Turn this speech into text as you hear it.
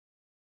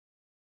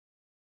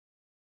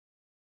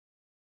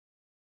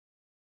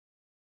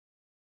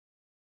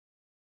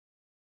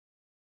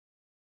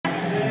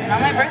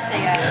not my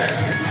birthday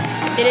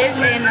yet. It is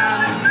in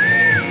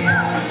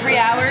 3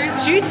 hours.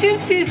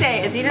 JewTube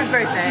Tuesday, Adina's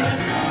birthday.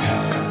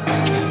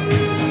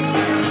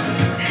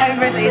 Happy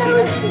birthday,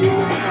 Adina.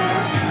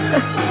 I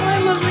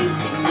love my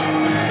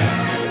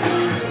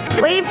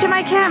sheep. Wave to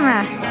my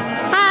camera.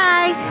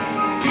 Hi.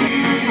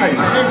 Hi,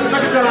 it's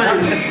Tzedakah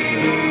time.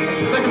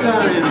 Tzedakah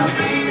time.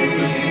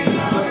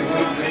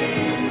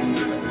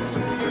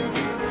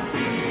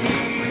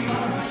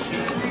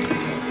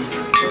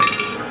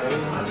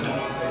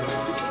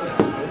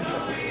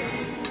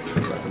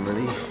 Tzedakah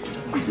money.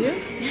 Yeah?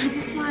 You have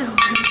to smile.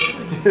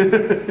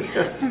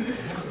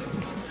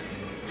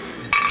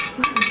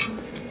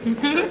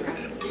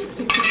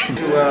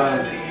 To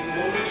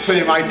put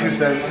in my 2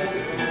 cents.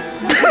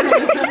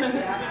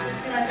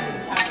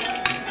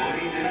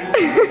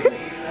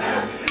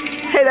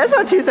 Hey, that's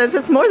not 2 cents.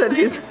 It's more than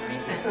 2 cents. 3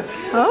 cents.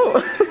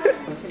 Oh.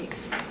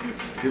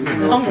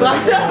 I'm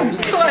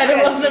glad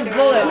it wasn't a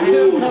bullet.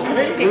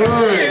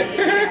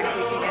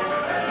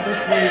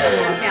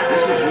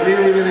 This was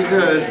really, really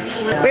good.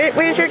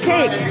 Where's your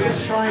cake? I'm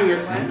just trying it.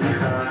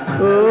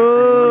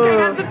 Ooh. I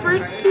got the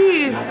first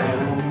piece.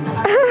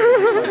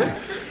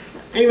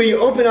 Anyway, you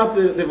open up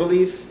the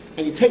valise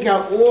and you take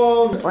out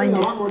all. Spend a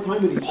lot more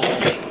time with each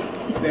other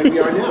than we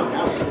are now.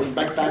 Now it's going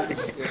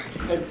backwards,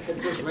 and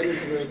first right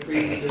into the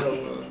crazy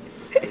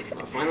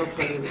finals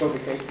time.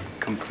 Okay.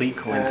 Complete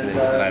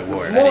coincidence that I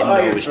wore it. I didn't know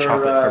it was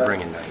chocolate for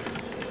bringing night.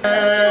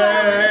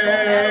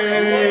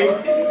 Hey,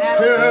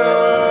 to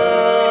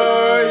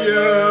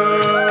you.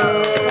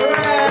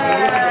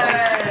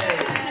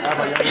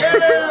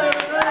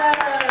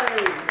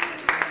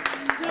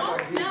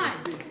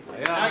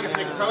 Now I guess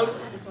make a toast.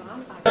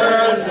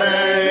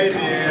 Birthday,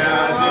 dear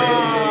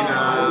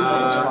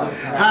Adina.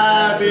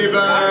 Happy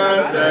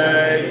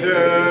birthday to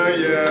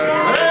you.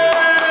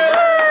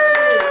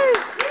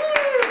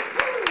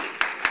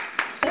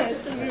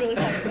 It's gonna be really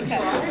fun. Okay.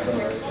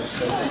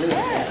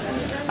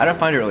 I don't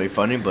find it really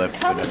funny, but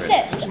Come whatever.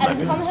 sit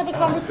and come have a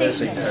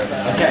conversation.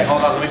 Okay,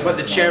 hold on. Let me put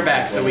the chair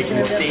back so we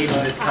can stage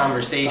this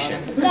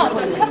conversation. No,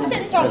 just come sit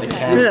and talk to me.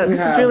 No,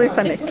 this is really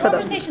funny. The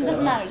conversation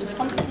doesn't matter. Just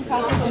come sit and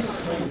talk to me.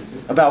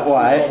 About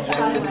what? First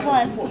of all, I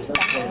have to eat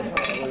stuff.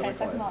 Okay,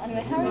 second of all,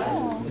 anyway, how are you?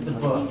 It's a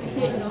book.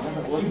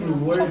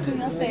 Trust me,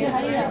 they'll say, how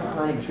do you know?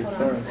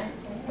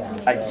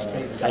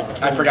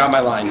 I forgot my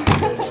line.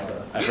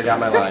 I forgot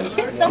my line.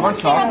 Someone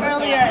came up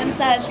earlier and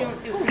said,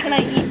 can I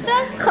eat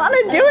this?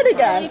 Connor, do it Really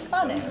again.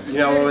 funny. You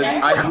know what?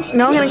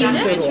 No, I'm gonna eat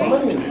this.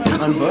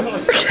 On book?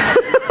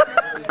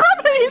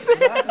 Connor, he's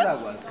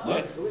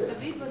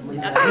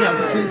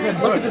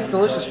Look at this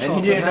delicious chocolate. And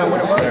he didn't know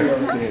what it was.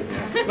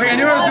 Look, I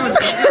knew I was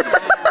doing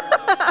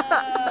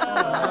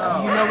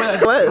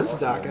It was.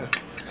 Tzedakah.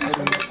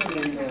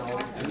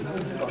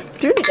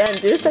 Do it again.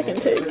 Do a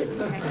second take.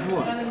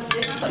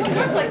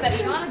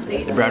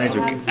 The brownies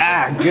are good.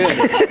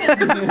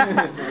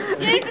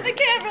 Yay for the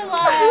camera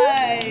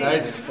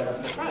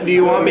line! Do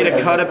you want me to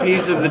cut a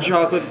piece of the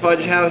chocolate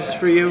fudge house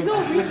for you?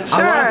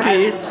 Sure.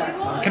 Piece.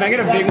 Can I get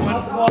a big one?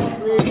 You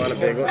want a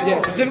big one? Yeah,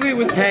 specifically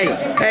with.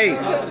 Hey,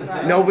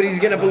 nobody's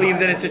gonna believe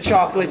that it's a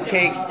chocolate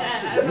cake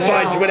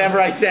fudge whenever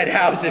I said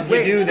house if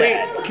you do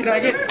that. Wait, can I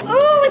get.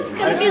 Ooh, it's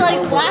gonna be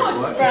like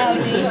wax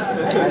brownie.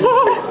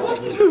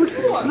 Dude,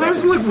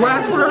 that's like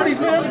wax brownies,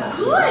 man.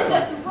 Good,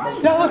 that's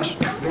right. That looks.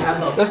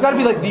 That's gotta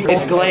be like the.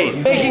 It's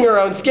glazed. Making her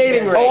own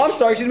skating rink. Oh, I'm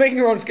sorry, she's making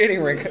her own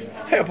skating rink.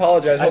 I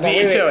apologize. I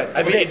beat you to it.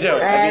 I beat you to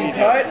it. And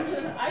cut.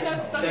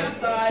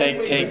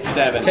 Take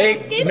 7.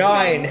 Take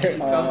 9.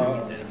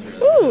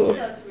 Ooh.